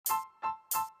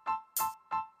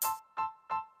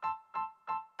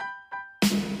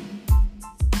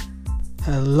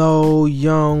Hello,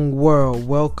 young world.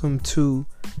 Welcome to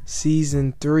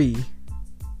season 3,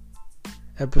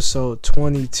 episode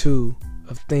 22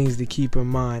 of Things to Keep in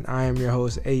Mind. I am your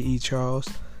host, A.E. Charles,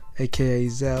 aka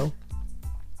Zell.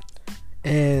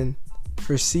 And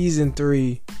for season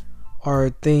 3, our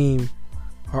theme,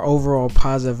 our overall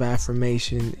positive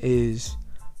affirmation is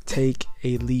take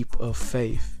a leap of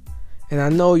faith. And I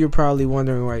know you're probably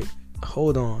wondering, right,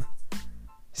 hold on.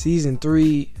 Season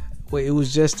 3, wait, it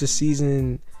was just the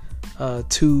season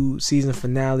 2 season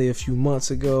finale a few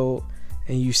months ago,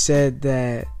 and you said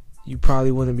that you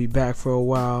probably wouldn't be back for a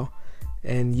while.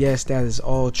 And yes, that is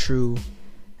all true.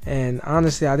 And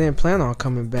honestly, I didn't plan on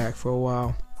coming back for a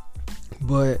while.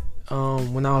 But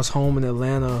when I was home in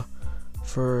Atlanta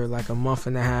for like a month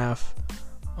and a half,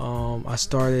 I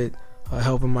started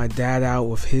helping my dad out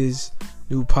with his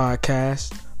new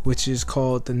podcast, which is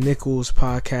called the Nichols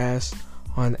Podcast,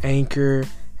 on Anchor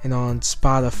and on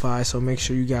Spotify. So make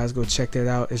sure you guys go check that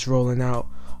out. It's rolling out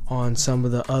on some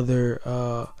of the other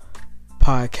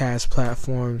podcast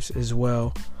platforms as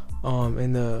well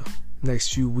in the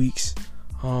next few weeks.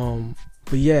 But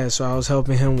yeah, so I was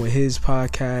helping him with his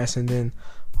podcast, and then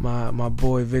my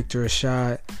boy Victor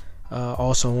Ashad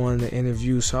also wanted to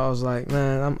interview. So I was like,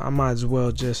 man, I might as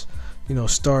well just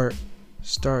start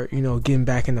getting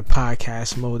back in the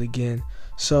podcast mode again.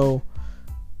 So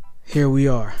here we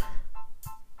are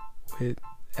with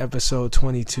episode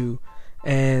 22,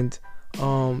 and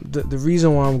the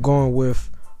reason why I'm going with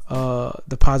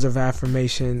the positive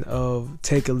affirmation of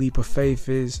take a leap of faith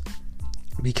is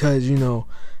because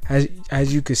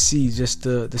as you can see, just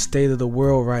the state of the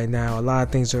world right now, a lot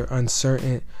of things are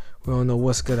uncertain. We don't know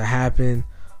what's gonna happen.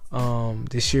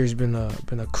 This year's been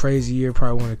a crazy year,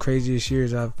 probably one of the craziest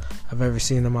years I've ever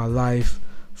seen in my life.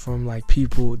 From like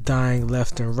people dying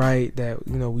left and right that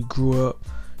we grew up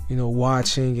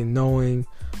watching and knowing,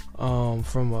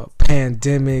 from a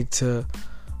pandemic to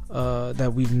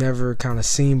that we've never kind of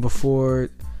seen before,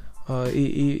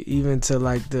 even to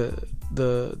like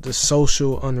the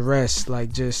social unrest,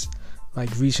 like just like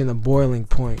reaching a boiling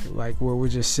point, like where we're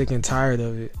just sick and tired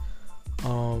of it.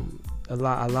 A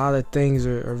lot of things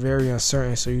are very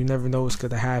uncertain, so you never know what's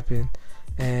gonna happen,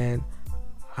 and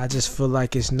I just feel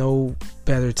like it's no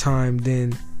better time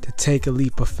than to take a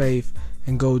leap of faith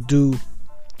and go do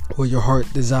what your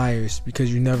heart desires,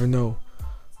 because you never know,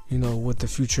 what the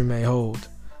future may hold.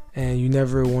 And you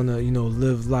never want to,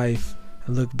 live life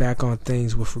and look back on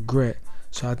things with regret.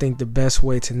 So I think the best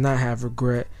way to not have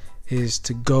regret is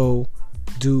to go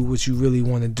do what you really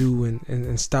want to do,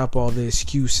 and stop all the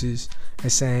excuses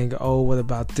and saying, oh, what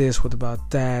about this? What about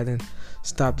that? And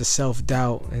stop the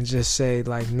self-doubt and just say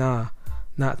like, nah.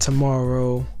 Not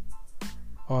tomorrow,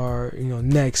 or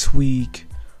next week,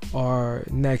 or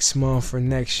next month, or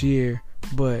next year,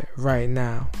 but right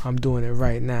now. I'm doing it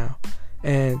right now.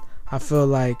 And I feel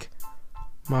like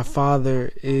my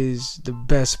father is the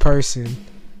best person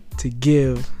to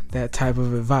give that type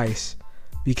of advice,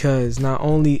 because not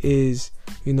only is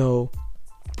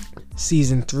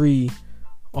season 3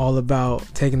 all about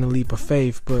taking a leap of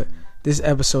faith, but this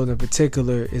episode in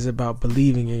particular is about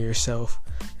believing in yourself.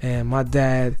 And my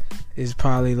dad is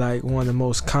probably like one of the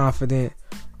most confident,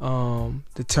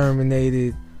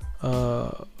 determined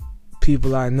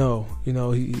people I know. He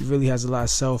really has a lot of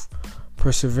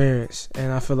self-perseverance,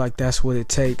 and I feel like that's what it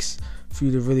takes for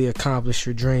you to really accomplish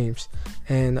your dreams.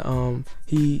 And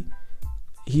he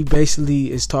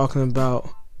basically is talking about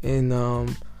in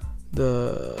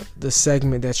the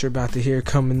segment that you're about to hear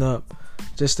coming up,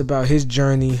 just about his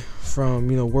journey from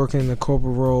working in the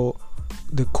corporate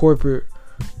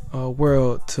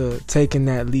world to taking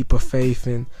that leap of faith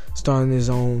and starting his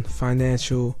own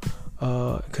financial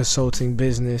consulting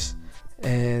business,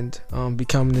 and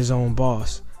becoming his own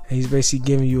boss. And he's basically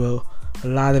giving you a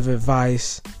lot of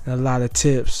advice and a lot of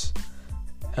tips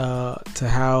to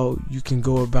how you can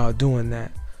go about doing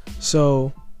that.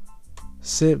 So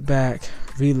sit back,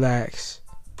 relax,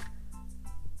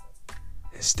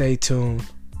 and stay tuned.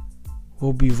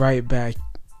 We'll be right back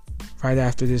right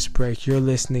after this break. You're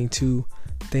listening to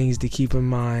Things to Keep in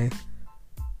Mind,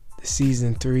 the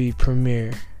season 3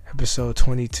 premiere, episode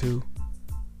 22.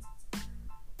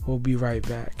 We'll be right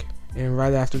back. And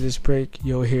right after this break,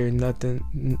 you'll hear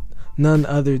none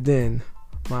other than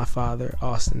my father,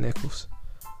 Austin Nichols.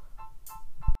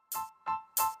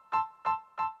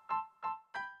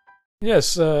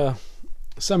 Yes,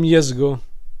 some years ago, I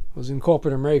was in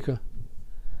corporate America,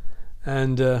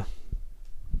 and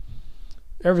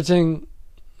everything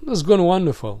was going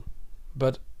wonderful,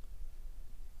 but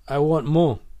I want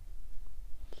more.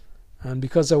 And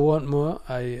because I want more,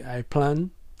 I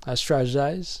plan, I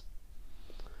strategize,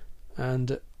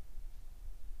 and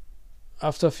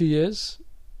after a few years,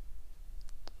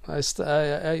 I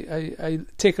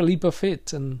take a leap of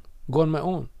faith and go on my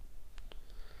own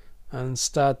and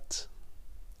start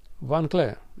Van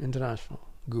Clair International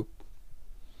Group.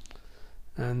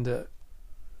 And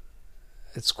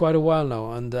it's quite a while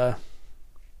now, and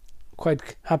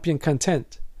quite happy and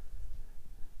content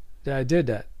that I did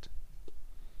that.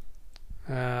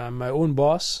 My own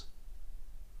boss.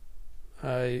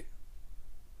 I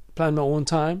plan my own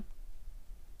time,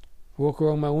 work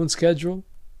around my own schedule,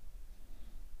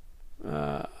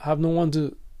 have no one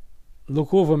to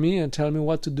look over me and tell me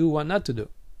what to do, what not to do.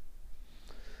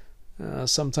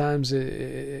 Sometimes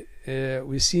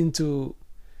we seem to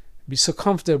be so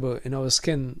comfortable in our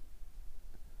skin.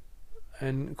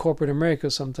 In corporate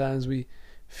America, sometimes we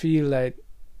feel like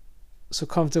so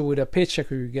comfortable with a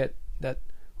paycheck we get that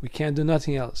we can't do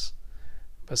nothing else.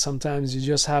 But sometimes you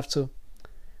just have to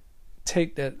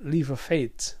take that leap of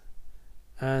faith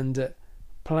and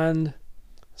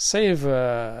save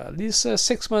at least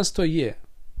 6 months to a year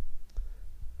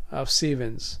of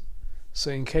savings.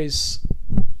 So in case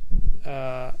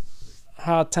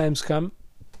hard times come,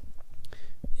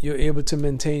 you're able to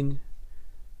maintain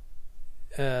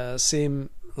same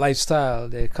lifestyle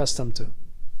they're accustomed to.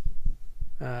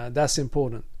 That's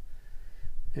important,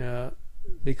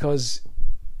 because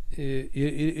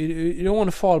you don't want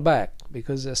to fall back,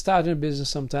 because starting a business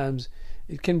sometimes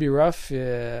it can be rough.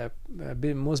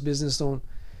 Most businesses don't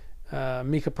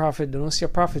make a profit. They don't see a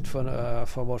profit for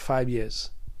about 5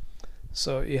 years.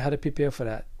 So you had to prepare for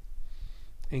that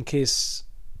in case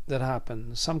that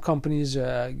happens. Some companies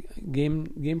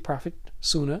gain profit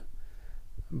sooner,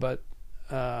 but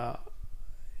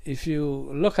if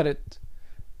you look at it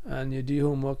and you do your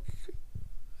homework,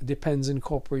 depends in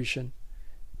corporation,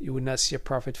 you would not see a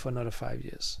profit for another 5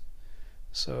 years.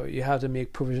 So you have to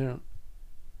make provision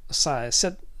aside,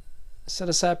 set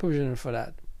aside provision for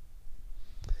that.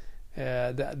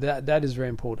 That is very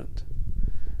important.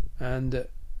 And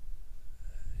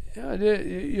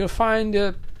you'll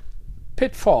find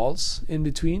pitfalls in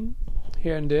between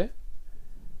here and there,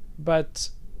 but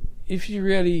if you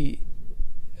really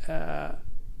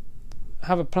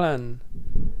have a plan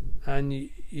and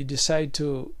you decide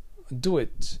to do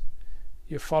it,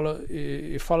 you follow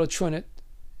through on it,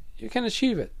 you can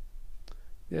achieve it.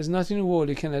 There's nothing in the world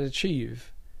you cannot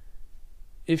achieve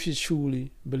if you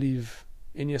truly believe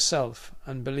in yourself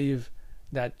and believe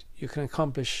that you can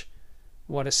accomplish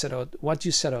what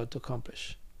you set out to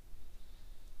accomplish.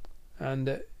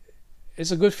 And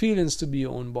it's a good feeling to be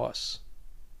your own boss.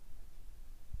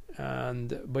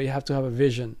 But you have to have a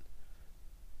vision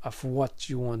of what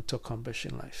you want to accomplish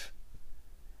in life.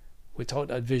 Without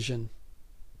that vision,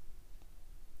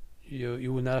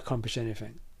 you will not accomplish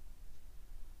anything.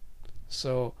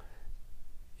 So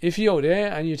if you're out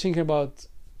there and you're thinking about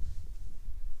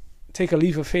take a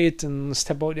leap of faith and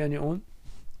step out there on your own,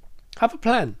 have a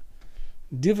plan.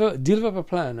 Develop a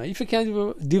plan. Now, if you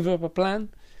can't develop a plan,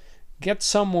 get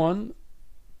someone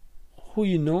who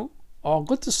you know, or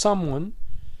go to someone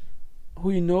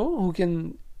who you know who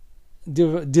can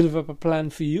develop a plan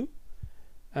for you,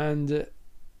 and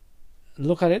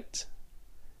look at it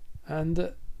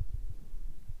and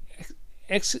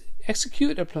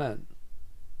execute a plan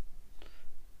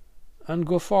and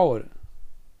go forward.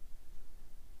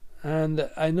 And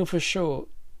I know for sure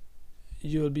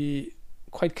you'll be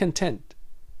quite content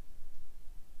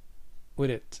with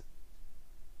it.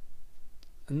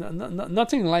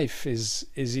 Nothing in life is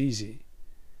easy.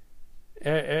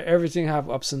 Everything have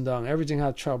ups and downs. Everything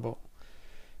have trouble.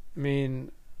 I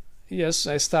mean, yes,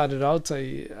 I started out.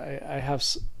 I have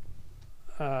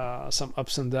some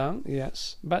ups and downs.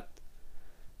 Yes, but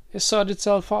it sorted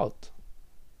itself out,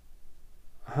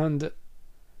 and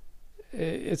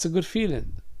it's a good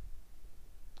feeling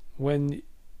when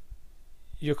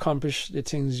you accomplish the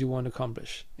things you want to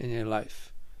accomplish in your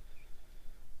life,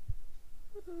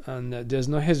 and there's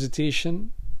no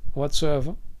hesitation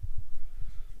whatsoever.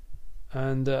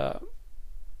 And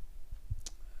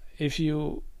if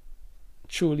you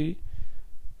truly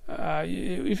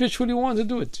want to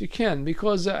do it, you can,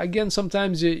 because again,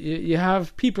 sometimes you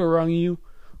have people around you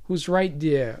who's right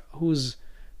there, who's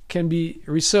can be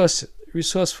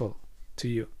resourceful to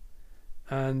you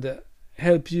and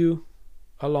help you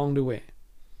along the way.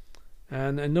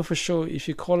 And I know for sure if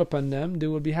you call upon them, they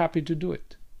will be happy to do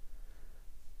it.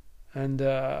 And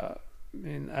I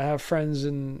have friends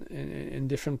in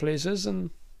different places,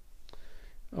 and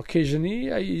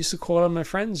occasionally I used to call on my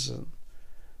friends.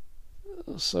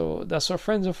 So that's what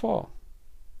friends are for.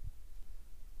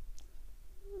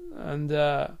 And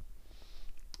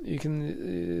you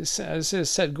can, as I say,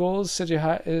 set goals, set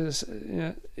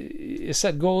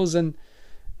goals, and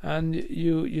and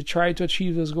you try to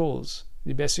achieve those goals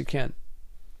the best you can,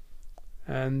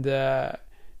 and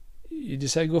you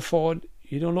decide to go forward.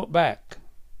 You don't look back.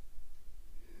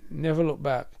 Never look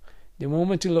back. The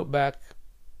moment you look back,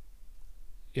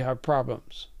 you have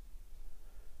problems.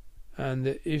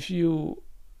 And if you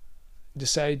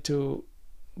decide to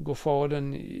go forward,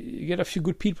 and you get a few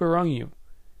good people around you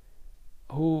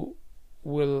who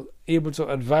will able to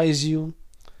advise you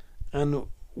and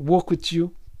work with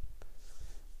you,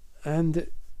 and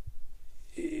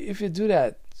if you do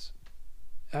that,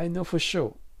 I know for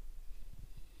sure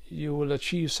you will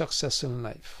achieve success in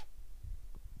life.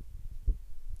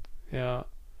 Yeah,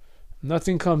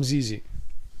 nothing comes easy.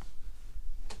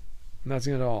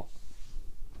 Nothing at all.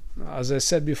 As I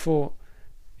said before,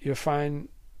 you find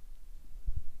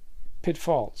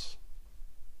pitfalls.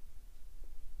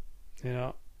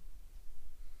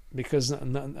 Because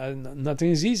nothing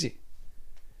is easy.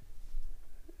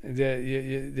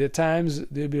 There are times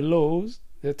there'll be lows,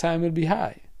 there time will be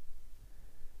high,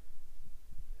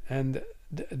 and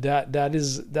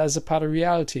that's a part of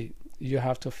reality you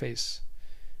have to face.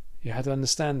 You have to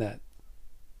understand that,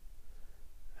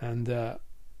 and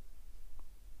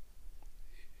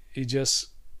you just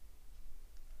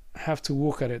have to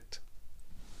work at it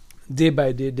day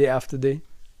by day, day after day,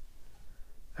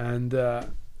 and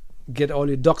get all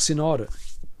your ducks in order.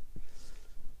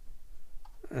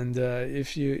 And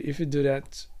if you do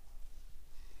that,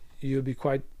 you'll be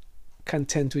quite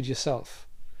content with yourself,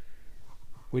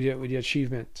 with your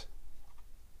achievement.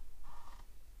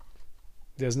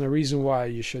 There's no reason why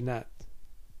you should not.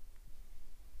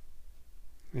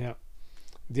 Yeah,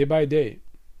 day by day,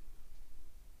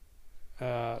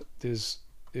 there'll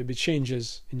be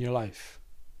changes in your life,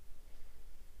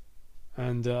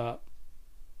 and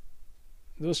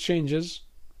those changes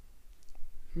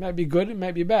might be good, it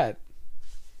might be bad,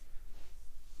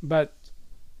 but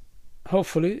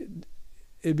hopefully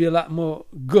it'll be a lot more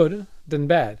good than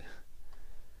bad.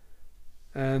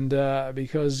 And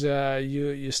because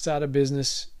you start a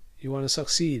business, you want to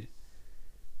succeed,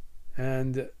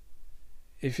 and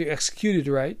if you execute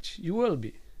it right, you will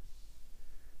be.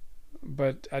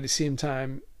 But at the same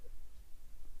time,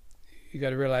 you got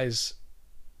to realize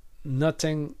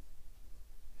nothing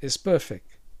is perfect.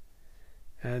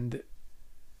 And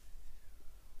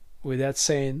with that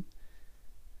saying,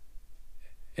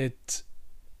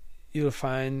 you'll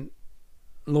find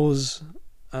lows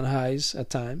and highs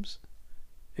at times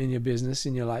in your business,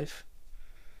 in your life,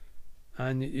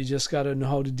 and you just got to know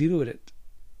how to deal with it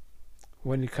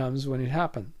when it comes, when it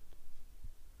happens.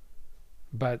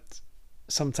 But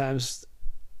sometimes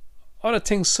other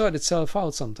things sort itself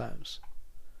out sometimes,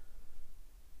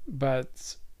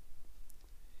 but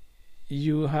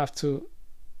you have to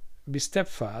be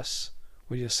steadfast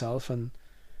with yourself and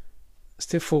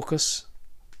stay focused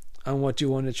on what you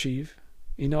want to achieve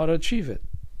in order to achieve it.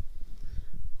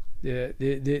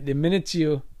 The minute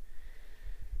you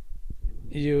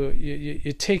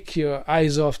take your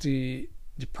eyes off the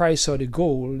price or the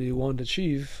goal you want to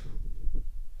achieve,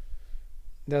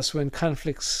 that's when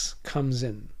conflicts comes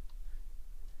in.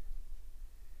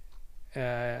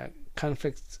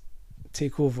 Conflict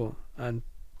take over, and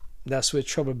that's where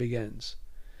trouble begins.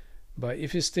 But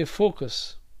if you stay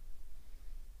focused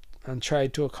and try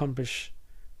to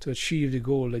achieve the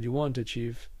goal that you want to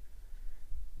achieve,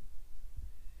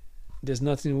 there's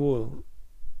nothing will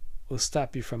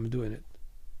stop you from doing it.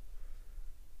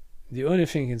 The only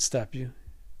thing that can stop you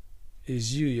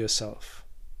is you yourself.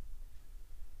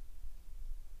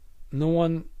 No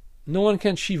one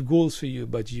can achieve goals for you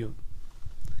but you.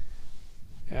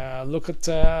 Look at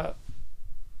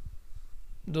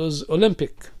those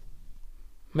Olympic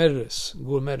medalists,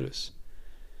 gold medalists.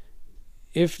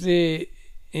 If they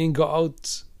ain't go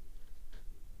out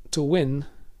to win,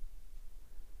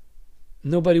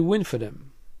 nobody win for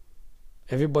them.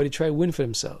 Everybody try to win for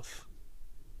themselves.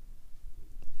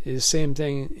 It's the same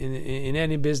thing in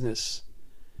any business.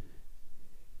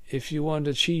 If you want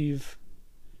to achieve,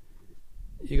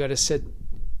 you got to set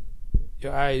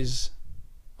your eyes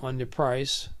on the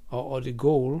price or the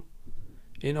goal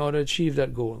in order to achieve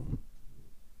that goal,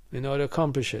 in order to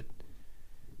accomplish it.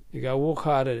 You got to work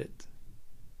hard at it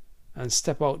and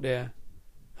step out there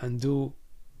and do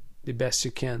the best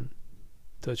you can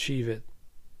to achieve it.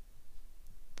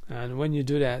 And when you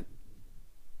do that,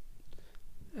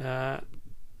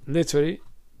 literally,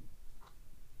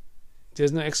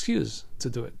 there's no excuse to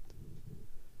do it.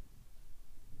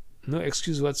 No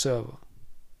excuse whatsoever.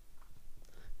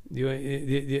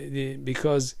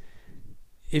 Because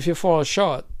if you fall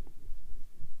short,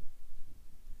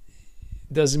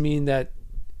 doesn't mean that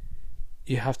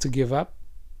you have to give up.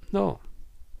 No.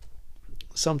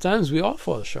 sometimes we all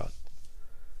fall short.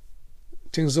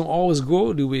 Things don't always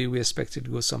go the way we expect it to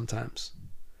go sometimes.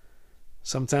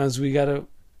 Sometimes we gotta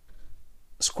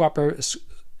scrap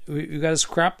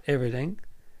everything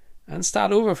and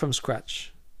start over from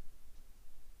scratch.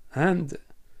 And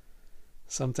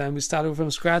sometimes we start over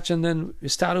from scratch and then we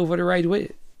start over the right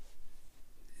way.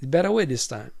 The better way this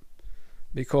time.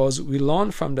 Because we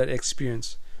learn from that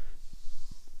experience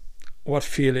what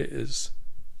failure is.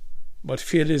 But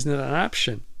failure is not an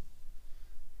option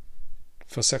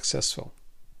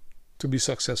to be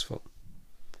successful.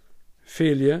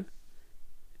 Failure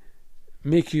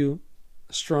make you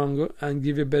stronger and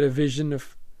give you a better vision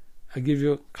give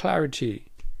you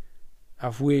clarity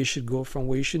of where you should go from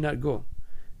where you should not go.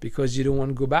 Because you don't want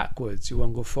to go backwards, you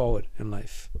want to go forward in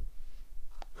life.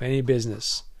 Any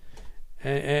business.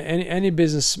 Any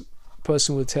business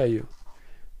person will tell you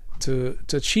to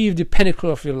achieve the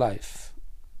pinnacle of your life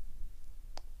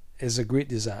is a great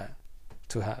desire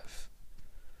to have.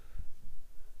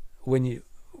 When you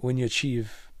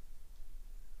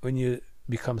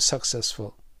become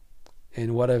successful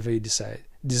in whatever you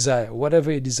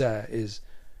whatever your desire is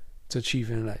to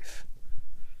achieve in life,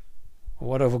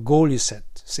 whatever goal you set,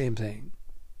 same thing.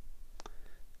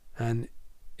 And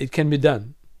it can be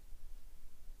done,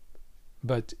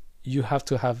 but you have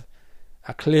to have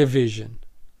a clear vision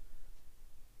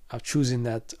of choosing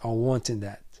that or wanting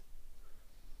that.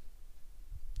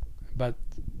 But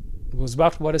it goes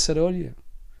back to what I said earlier.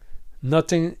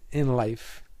 Nothing in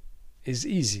life is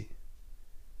easy.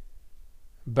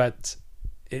 But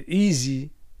it's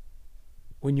easy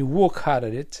when you work hard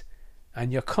at it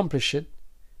and you accomplish it,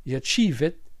 you achieve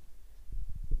it,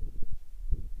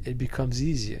 it becomes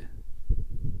easier.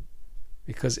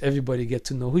 Because everybody gets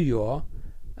to know who you are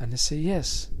and they say,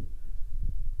 yes,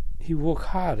 he worked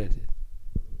hard at it.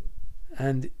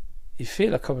 And he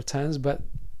failed a couple of times, but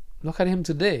look at him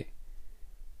today.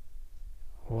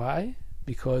 Why?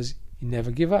 Because he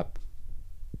never give up.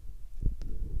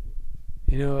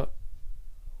 You know,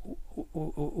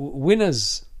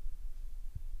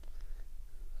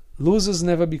 losers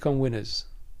never become winners.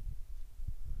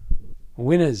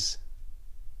 Winners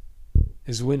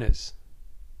is winners.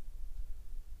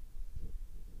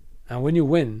 And when you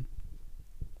win,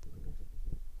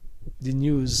 the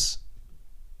news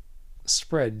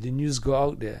spread, the news go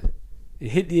out there.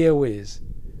 It hit the airways.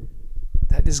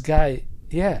 That this guy,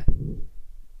 yeah,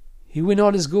 he win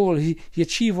all his goals. He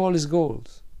achieved all his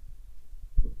goals.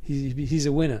 He's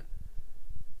a winner.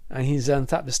 And he's on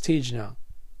top of the stage now.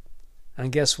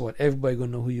 And guess what? Everybody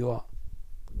gonna know who you are.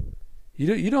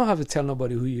 You don't have to tell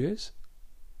nobody who you is.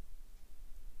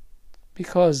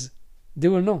 Because they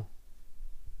will know.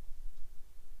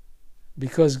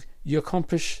 Because you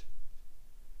accomplish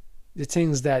the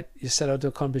things that you set out to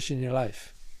accomplish in your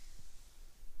life.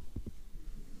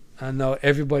 And now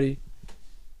everybody,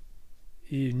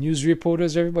 news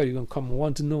reporters, everybody gonna come and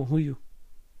want to know who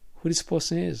this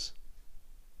person is.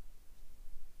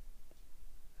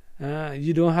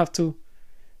 You don't have to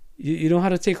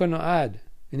take on an ad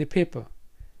in the paper.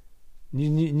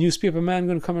 Newspaper man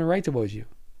gonna come and write about you.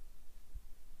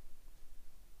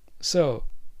 So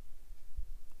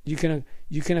you can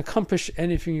accomplish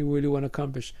anything you really want to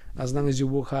accomplish as long as you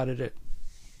work hard at it.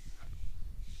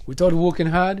 Without working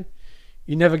hard,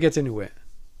 you never get anywhere.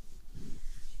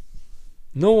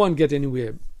 No one get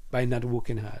anywhere by not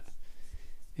working hard.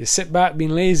 You sit back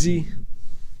being lazy,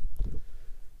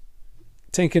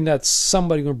 thinking that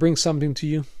somebody gonna bring something to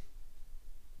you.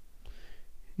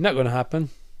 Not gonna happen.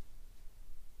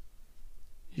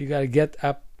 You gotta get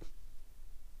up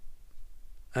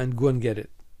and go and get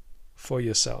it for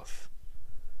yourself.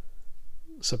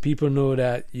 So people know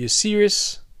that you're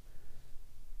serious,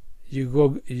 you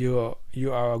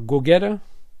are a go-getter,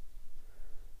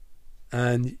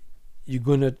 and you're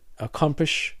gonna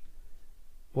accomplish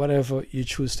whatever you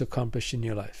choose to accomplish in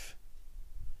your life.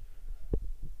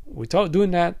 Without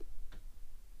doing that,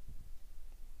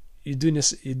 you do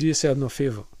yourself no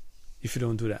favor if you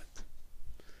don't do that.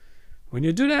 When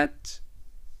you do that,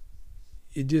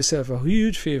 you do yourself a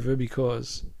huge favor,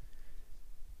 because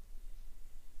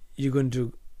you're going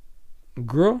to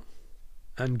grow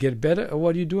and get better at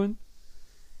what you're doing,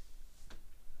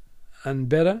 and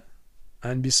better,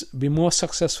 and be more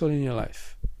successful in your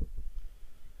life.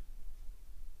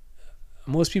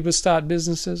 Most people start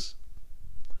businesses,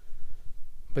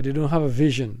 but they don't have a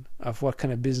vision of what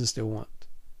kind of business they want.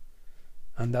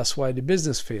 And that's why the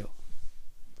business fail.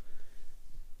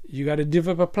 You got to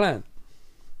develop a plan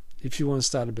if you want to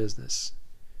start a business.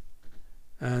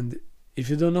 And if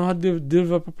you don't know how to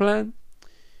develop a plan,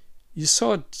 you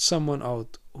sort someone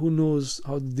out who knows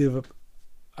how to develop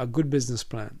a good business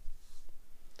plan.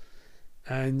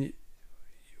 And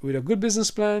with a good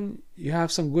business plan, you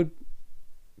have some good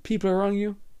people around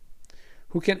you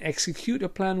who can execute a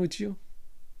plan with you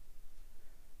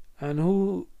and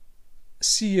who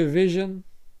see your vision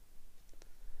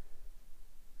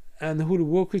and who will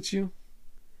work with you.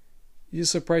 You're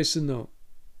surprised to know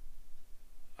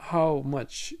how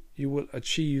much you will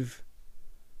achieve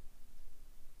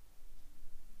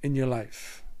in your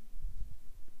life.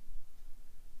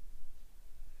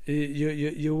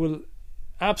 You will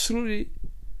absolutely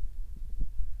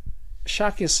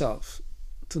shock yourself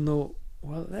to know,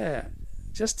 well, yeah,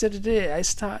 just the other day I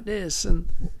start this and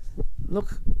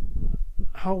look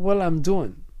how well I'm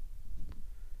doing.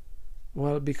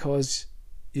 Well, because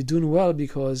you're doing well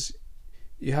because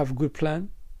you have a good plan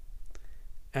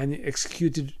and you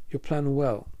executed your plan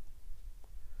well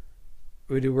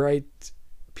with the right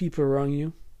people around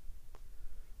you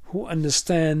who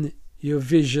understand your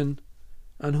vision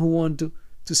and who want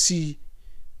to see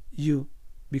you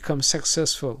become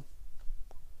successful.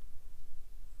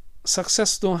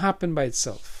 Success don't happen by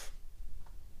itself.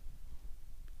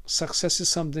 Success is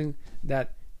something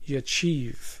that you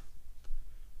achieve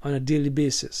on a daily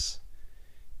basis.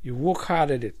 You work hard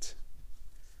at it.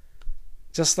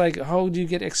 Just like, how do you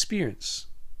get experience?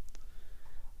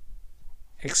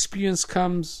 Experience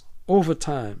comes over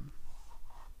time.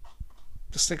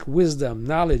 Just like wisdom,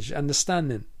 knowledge,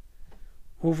 understanding.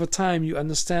 Over time you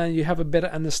understand, you have a better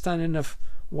understanding of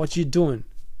what you're doing,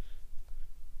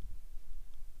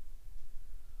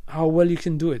 how well you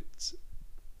can do it.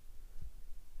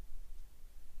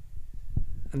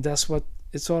 And that's what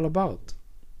it's all about.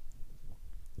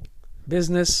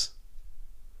 Business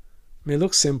may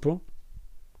look simple,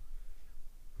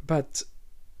 but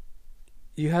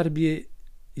you have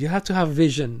to have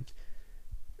vision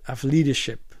of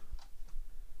leadership.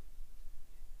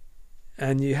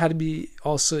 And you had to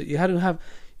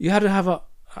have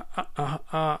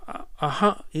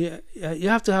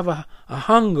a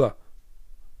hunger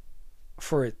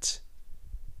for it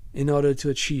in order to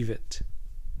achieve it.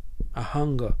 A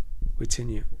hunger within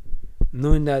you,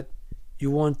 knowing that you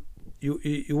want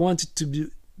it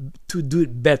to do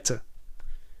it better,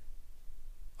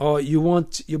 or you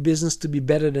want your business to be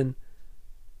better than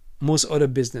most other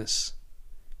business.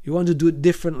 You want to do it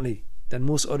differently than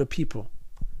most other people.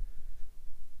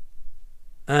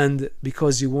 And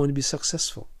because you want to be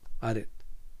successful at it.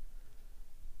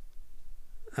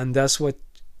 And that's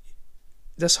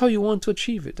how you want to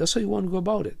achieve it. That's how you want to go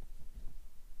about it.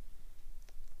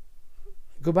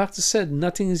 Go back to said,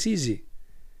 nothing is easy.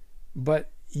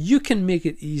 But you can make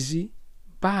it easy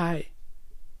by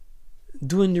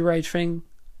doing the right thing,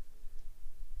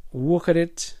 work at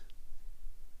it,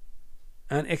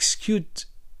 and execute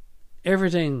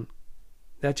everything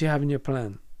that you have in your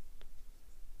plan.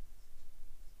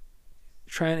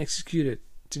 Try and execute it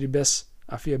to the best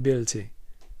of your ability.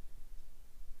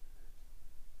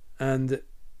 And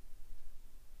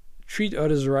treat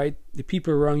others right, the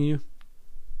people around you.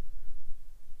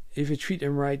 If you treat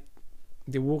them right,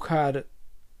 they work hard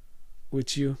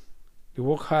with you. They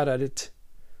work hard at it.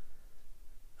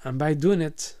 And by doing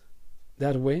it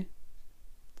that way,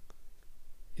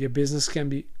 your business can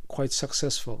be quite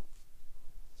successful.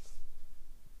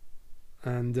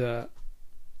 And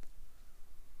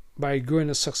by growing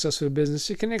a successful business,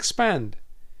 you can expand.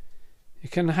 You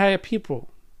can hire people.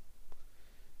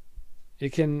 You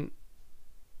can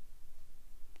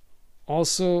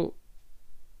also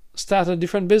start a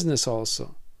different business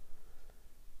also.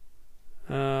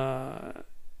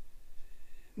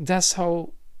 That's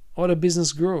how other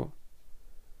business grow.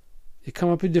 You come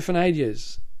up with different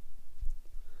ideas.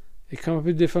 You come up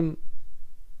with different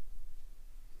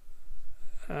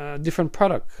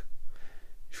product.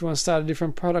 If you want to start a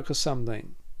different product or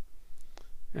something,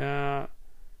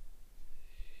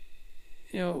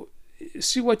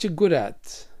 see what you're good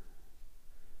at.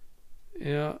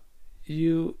 You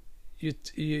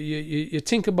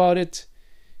think about it,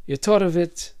 you thought of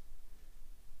it,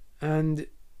 and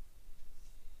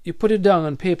you put it down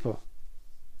on paper,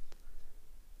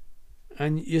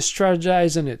 and you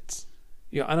strategize on it,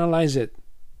 you analyze it,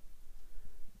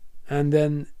 and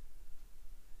then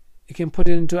you can put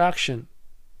it into action.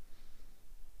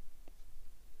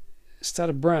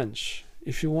 Start a branch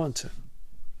if you want to.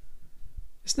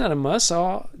 It's not a must.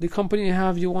 Or the company you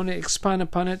have, you want to expand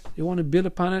upon it, you want to build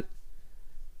upon it,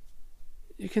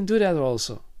 you can do that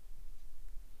also.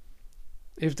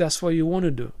 If that's what you want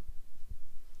to do.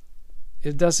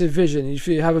 If that's a vision, if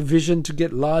you have a vision to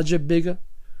get larger, bigger,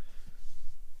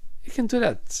 you can do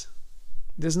that.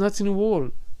 There's nothing in the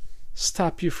world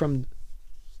stop you from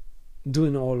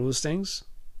doing all those things.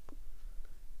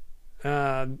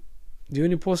 The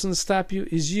only person to stop you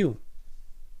is you.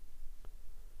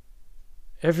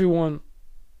 Everyone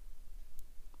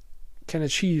can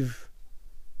achieve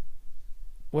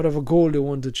whatever goal they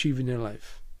want to achieve in their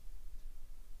life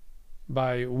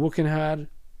by working hard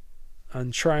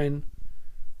and trying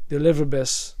their level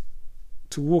best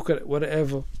to work at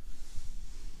whatever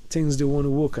things they want to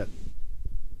work at.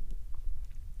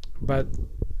 But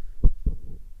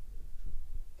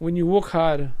when you work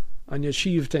hard and you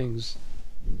achieve things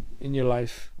in your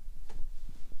life,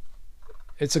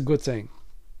 it's a good thing.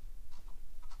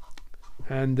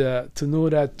 And to know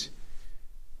that,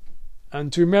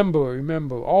 and to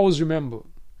remember, always remember,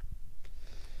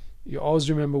 you always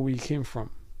remember where you came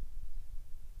from.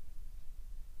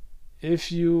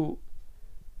 If you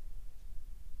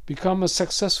become a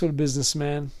successful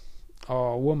businessman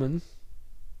or woman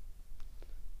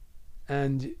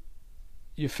and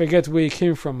you forget where you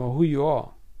came from or who you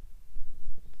are,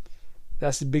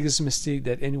 that's the biggest mistake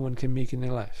that anyone can make in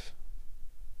their life.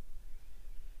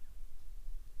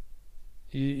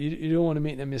 You don't want to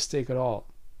make that mistake at all.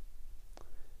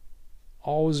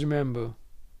 Always remember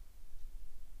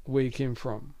where you came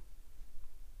from.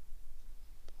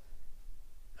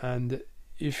 And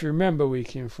if you remember where you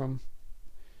came from,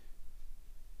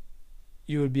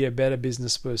 you will be a better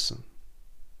business person.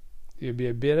 You'll be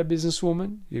a better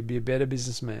businesswoman. You'll be a better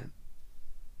businessman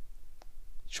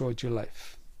throughout your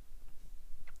life.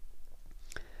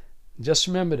 Just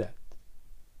remember that.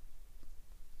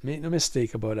 Make no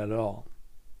mistake about that at all.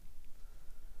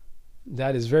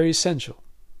 That is very essential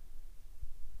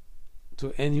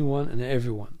to anyone and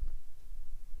everyone.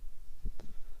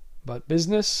 But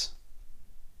business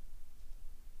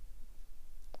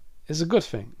is a good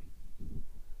thing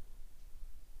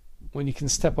when you can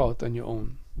step out on your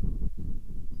own.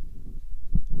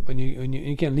 When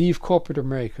you can leave corporate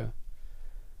America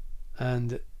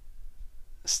and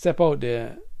step out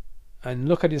there and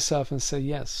look at yourself and say,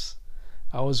 yes,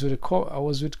 I was in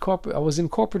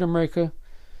corporate America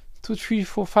 2, 3,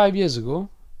 4, 5 years ago,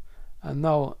 and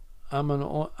now I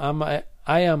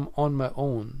am on my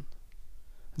own,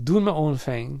 doing my own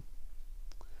thing,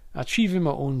 achieving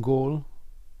my own goal,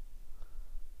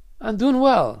 and doing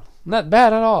well. Not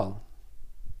bad at all.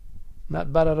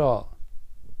 Not bad at all.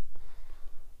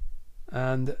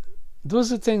 And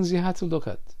those are things you have to look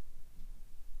at.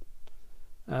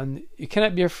 And you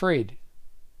cannot be afraid.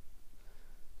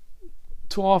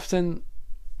 Too often,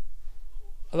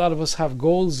 a lot of us have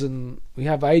goals and we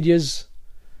have ideas,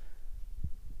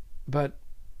 but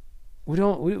we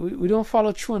don't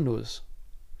follow through on those.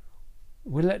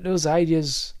 We let those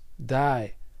ideas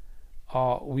die,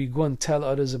 or we go and tell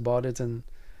others about it, and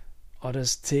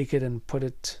others take it and put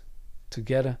it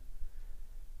together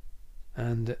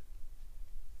and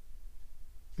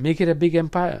make it a big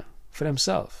empire for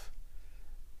themselves,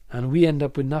 and we end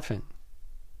up with nothing.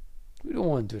 We don't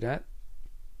want to do that.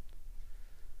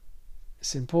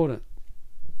 It's important.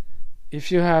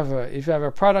 If you have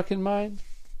a product in mind,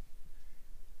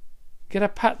 get a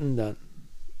patent done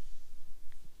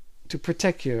to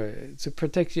protect your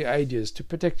ideas, to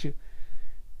protect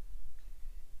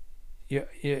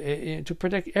to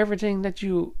protect everything that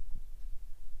you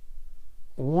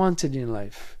wanted in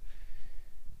life.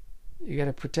 You got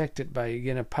to protect it by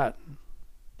getting a patent.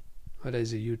 Whether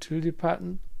it's a utility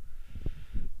patent,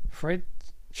 right?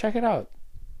 Check it out.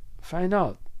 Find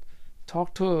out.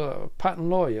 Talk to a patent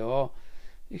lawyer, or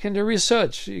you can do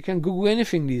research. You can Google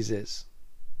anything these days.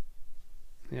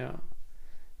 Yeah.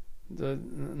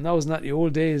 Now is not the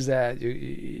old days that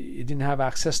you didn't have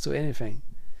access to anything.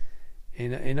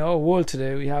 In our world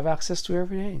today, we have access to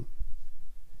everything,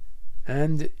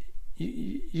 and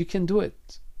you can do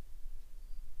it.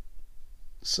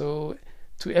 So,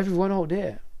 to everyone out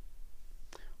there,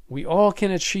 we all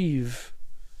can achieve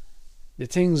the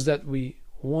things that we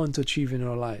want to achieve in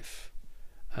our life,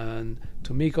 and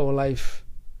to make our life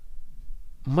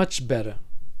much better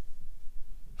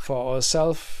for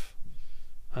ourselves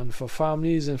and for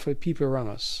families and for people around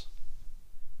us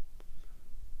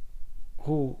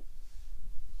who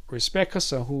respect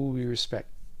us or who we respect.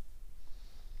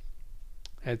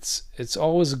 It's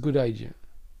always a good idea.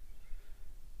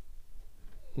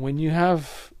 When you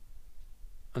have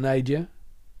an idea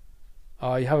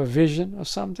or you have a vision of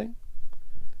something,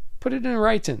 put it in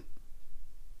writing.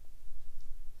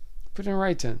 Put it in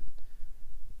writing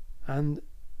and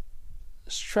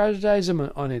strategize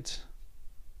on it.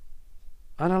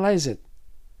 Analyze it.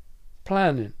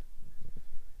 Plan it.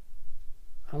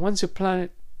 And once you plan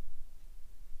it,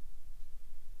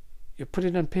 you put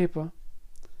it on paper.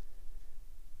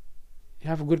 You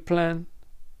have a good plan.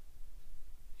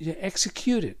 You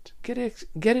execute it. Get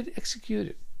it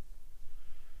executed.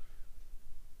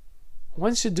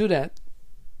 once you do that,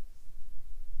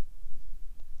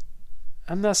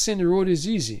 I'm not saying the road is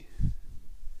easy.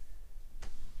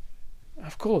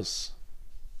 Of course,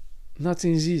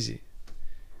 nothing is easy.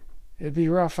 It'll be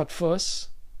rough at first.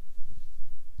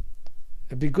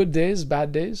 It'll be good days,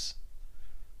 bad days,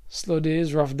 slow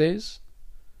days, rough days.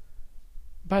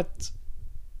 But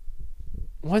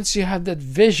once you have that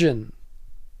vision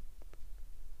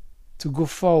to go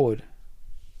forward,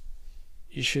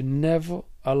 you should never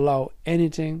allow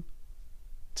anything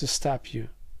to stop you.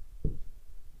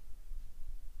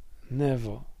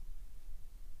 Never.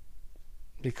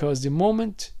 Because the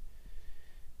moment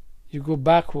you go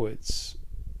backwards,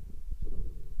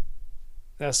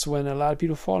 that's when a lot of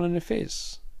people fall on their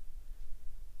face.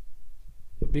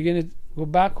 You begin to go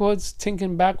backwards,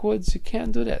 thinking backwards, you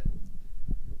can't do that.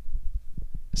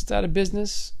 Start a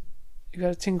business, you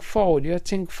got to think forward. You got to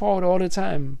think forward all the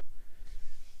time.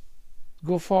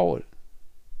 Go forward.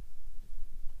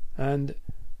 And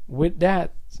with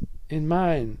that in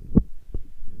mind,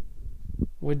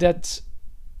 with that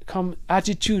come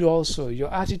attitude also.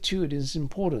 Your attitude is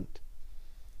important.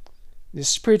 The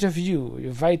spirit of you,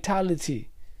 your vitality,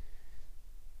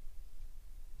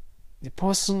 the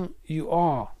person you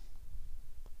are.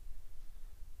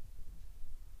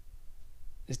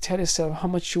 You tell yourself how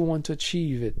much you want to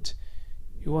achieve it.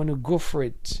 You want to go for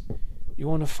it. You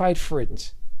want to fight for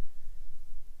it.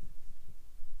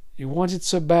 You want it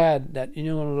so bad that you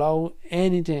don't allow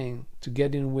anything to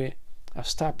get in the way of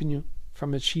stopping you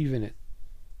from achieving it.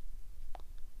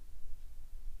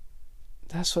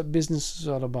 That's what business is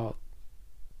all about.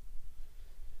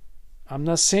 I'm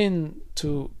not saying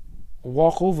to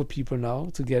walk over people now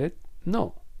to get it.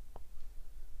 No.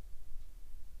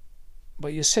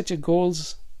 But you set your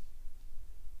goals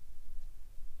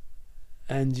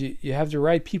and you have the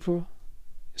right people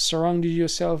surrounded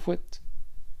yourself with,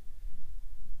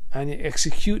 and you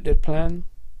execute that plan.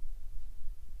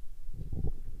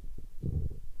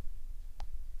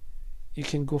 You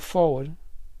can go forward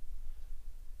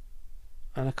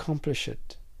and accomplish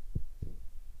it.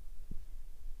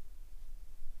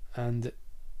 And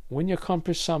when you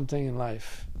accomplish something in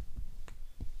life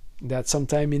that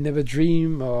sometimes you never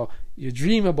dream, or you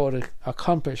dream about it,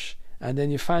 accomplish, and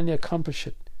then you finally accomplish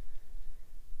it,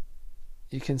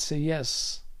 you can say,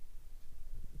 yes,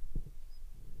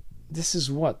 this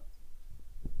is what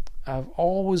I've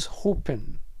always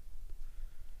hoping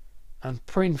and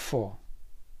praying for,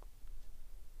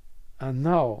 and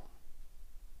now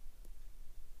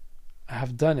I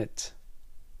have done it.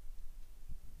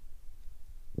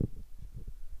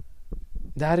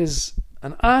 That is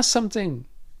an awesome thing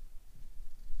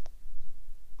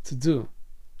to do.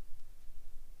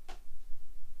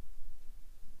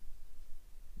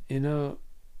 You know,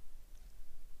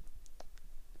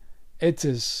 it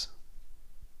is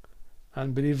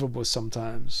unbelievable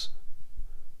sometimes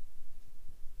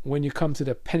when you come to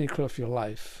the pinnacle of your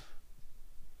life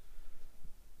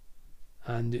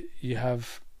and you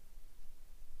have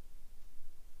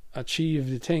achieved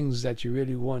the things that you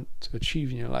really want to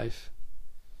achieve in your life.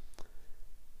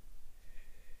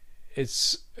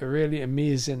 It's a really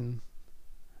amazing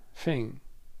thing.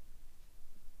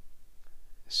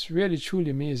 It's really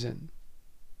truly amazing,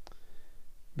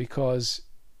 because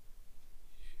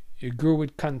you grow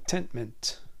with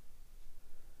contentment.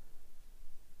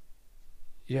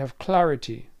 You have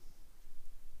clarity.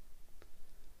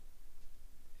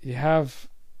 You have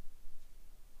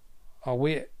a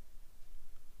way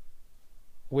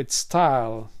with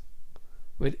style,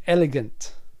 with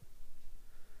elegant.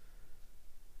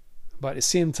 But at the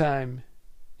same time,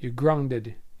 you're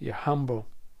grounded, you're humble.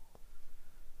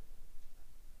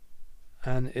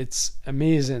 And it's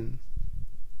amazing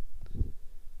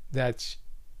that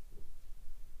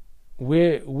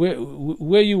where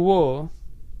you were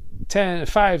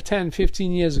 5, 10,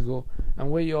 15 years ago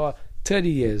and where you are 30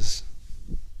 years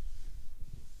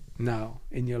now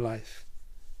in your life.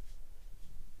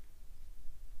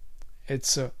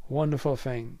 It's a wonderful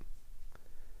thing.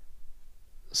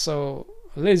 So,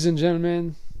 ladies and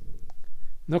gentlemen,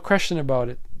 no question about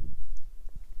it.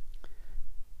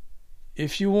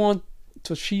 If you want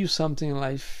to achieve something in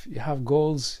life, you have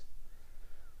goals,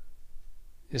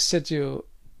 you set your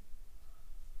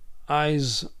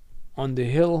eyes on the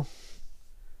hill,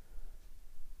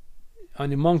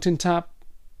 on the mountaintop,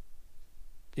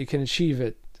 you can achieve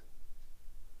it.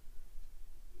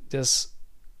 Just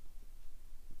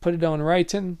put it down in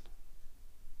writing,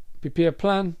 prepare a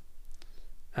plan,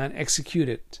 and execute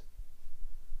it.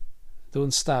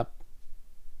 Don't stop.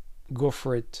 Go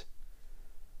for it.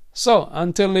 So,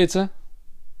 until later,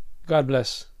 God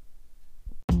bless.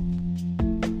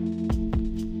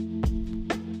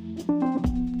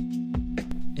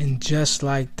 just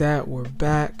like that, we're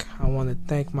back. I want to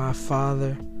thank my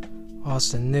father,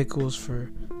 Austin Nichols,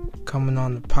 for coming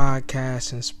on the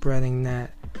podcast and spreading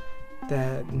that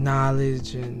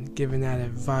knowledge and giving that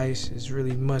advice. Is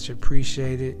really much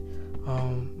appreciated.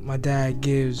 My dad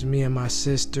gives me and my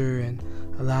sister and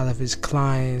a lot of his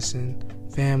clients and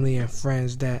family and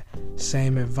friends that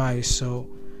same advice. So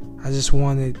I just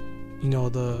wanted,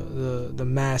 the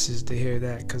masses to hear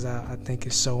that, because I think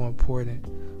it's so important.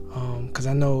 Because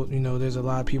I know, there's a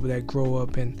lot of people that grow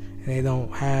up and they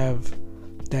don't have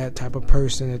that type of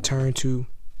person to turn to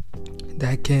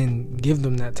that can give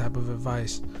them that type of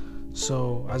advice.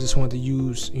 So I just wanted to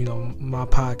use, my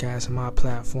podcast and my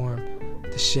platform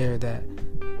to share that.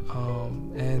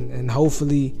 And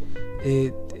hopefully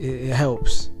it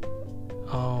helps.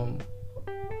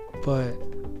 But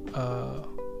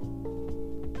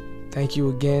thank you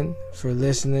again for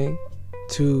listening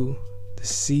to the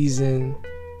season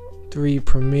 3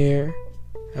 premiere,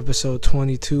 episode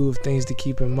 22 of Things to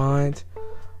Keep in Mind.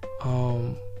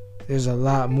 There's a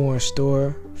lot more in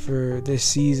store for this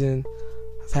season.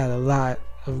 I've had a lot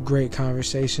of great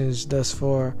conversations thus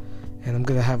far, and I'm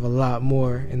gonna have a lot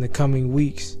more in the coming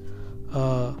weeks.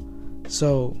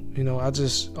 So I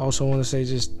just also want to say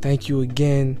just thank you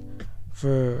again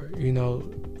for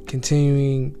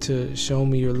continuing to show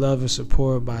me your love and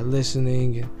support by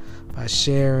listening and by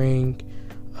sharing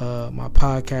my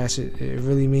podcast. It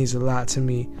really means a lot to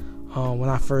me. When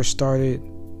I first started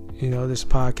this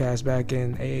podcast back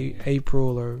in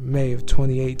April or May of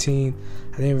 2018,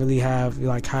 I didn't really have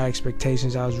high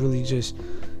expectations. I was really just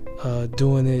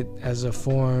doing it as a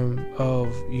form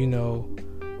of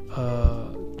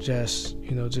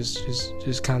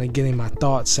just kind of getting my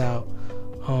thoughts out,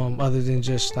 other than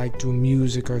just through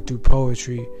music or through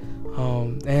poetry,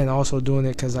 and also doing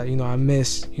it because I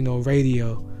miss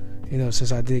radio,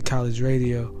 since I did college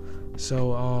radio.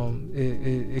 So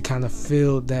it kind of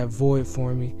filled that void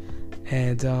for me,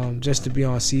 and just to be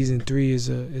on season 3 is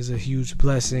a huge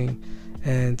blessing,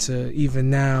 and to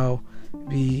even now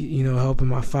be helping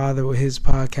my father with his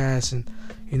podcast, and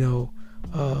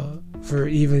for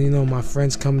even my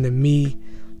friends coming to me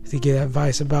to get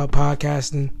advice about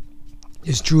podcasting,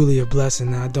 is truly a blessing,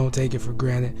 and I don't take it for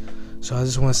granted. So I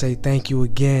just want to say thank you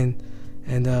again,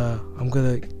 and I'm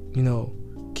gonna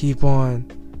keep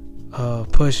on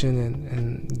pushing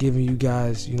and giving you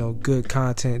guys good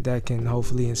content that can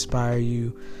hopefully inspire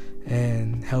you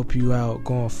and help you out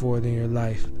going forward in your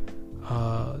life,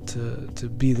 to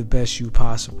be the best you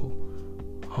possible.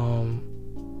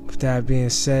 With that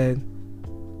being said,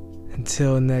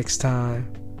 until next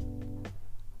time,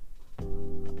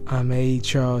 I'm A.E.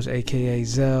 Charles, aka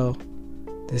Zell.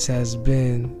 This has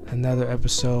been another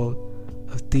episode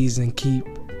of Things to Keep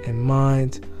in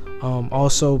Mind.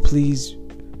 Also, please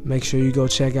make sure you go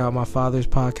check out my father's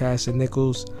podcast, the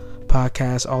Nichols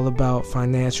podcast, all about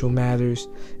financial matters.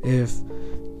 If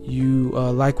you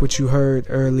like what you heard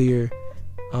earlier,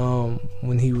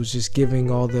 when he was just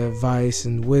giving all the advice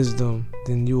and wisdom,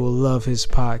 then you will love his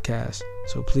podcast.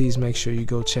 So please make sure you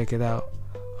go check it out.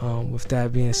 With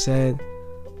that being said,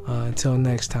 until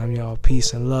next time, y'all,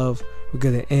 peace and love. We're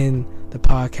gonna end the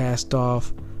podcast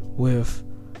off with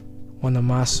one of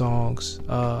my songs,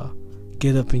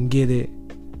 Get Up and Get It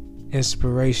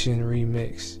Inspiration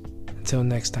Remix. Until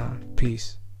next time,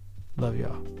 peace. Love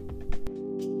y'all.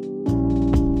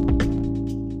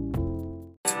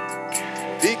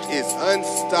 Vic is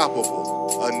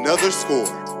unstoppable. Another score.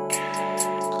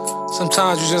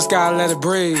 Sometimes you just gotta let it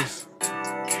breathe.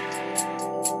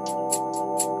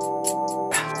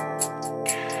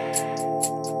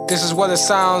 This is what it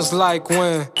sounds like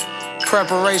when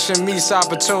preparation meets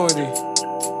opportunity.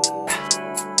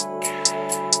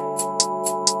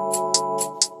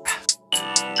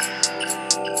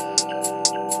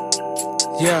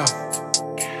 Yeah.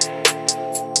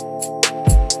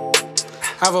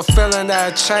 I have a feeling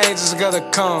that change is gonna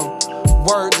come.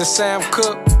 Word to Sam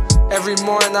Cooke. Every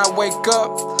morning I wake up,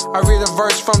 I read a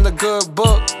verse from the good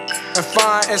book and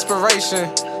find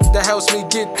inspiration that helps me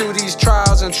get through these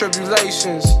trials and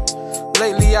tribulations.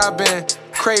 Lately I've been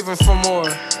craving for more,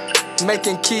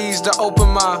 making keys to open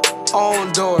my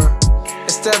own door.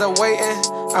 Instead of waiting,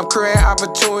 I'm creating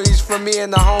opportunities for me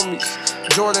and the homies.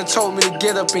 Jordan told me to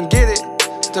get up and get it.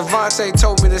 Devontae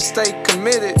told me to stay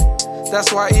committed.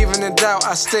 That's why even in doubt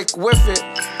I stick with it,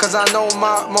 cause I know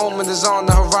my moment is on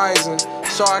the horizon,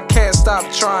 so I can't stop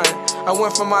trying. I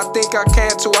went from I think I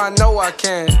can to I know I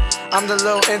can. I'm the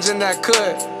little engine that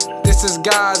could. This is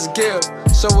God's gift.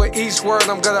 So with each word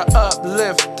I'm gonna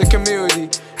uplift the community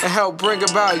and help bring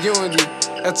about unity,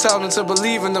 and tell them to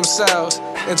believe in themselves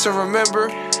and to remember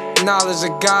knowledge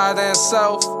of God and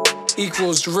self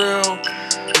equals real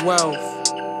wealth.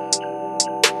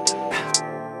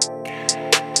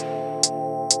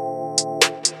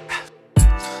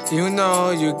 You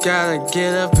know you gotta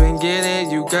get up and get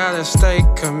it. You gotta stay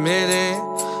committed.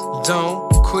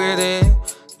 Don't quit it.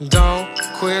 Don't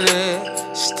quit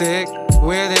it. Stick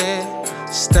with it.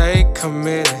 Stay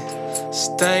committed.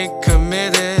 Stay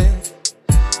committed.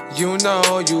 You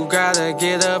know you gotta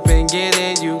get up and get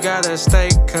it. You gotta stay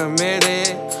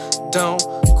committed. Don't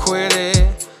quit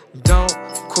it. Don't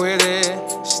quit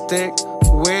it. Stick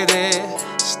with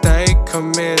it. Stay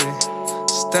committed.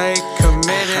 Stay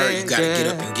committed. I heard you gotta get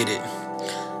up and get it.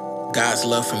 God's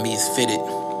love for me is fitted.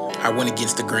 I went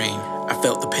against the grain. I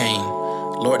felt the pain.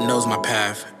 Lord knows my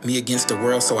path. Me against the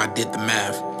world, so I did the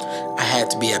math. I had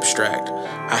to be abstract.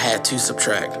 I had to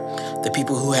subtract. The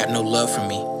people who had no love for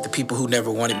me. The people who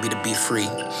never wanted me to be free.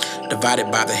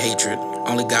 Divided by the hatred.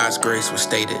 Only God's grace was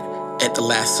stated. At the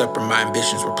Last Supper, my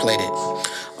ambitions were plated.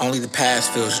 Only the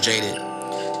past feels jaded.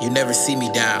 You never see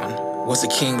me down. What's a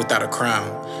king without a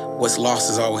crown? What's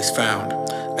lost is always found.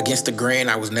 Against the grain,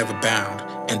 I was never bound.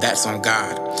 And that's on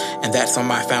God. And that's on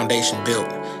my foundation built.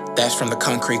 That's from the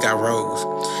concrete I rose.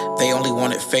 They only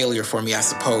wanted failure for me, I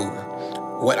suppose.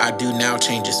 What I do now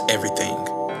changes everything.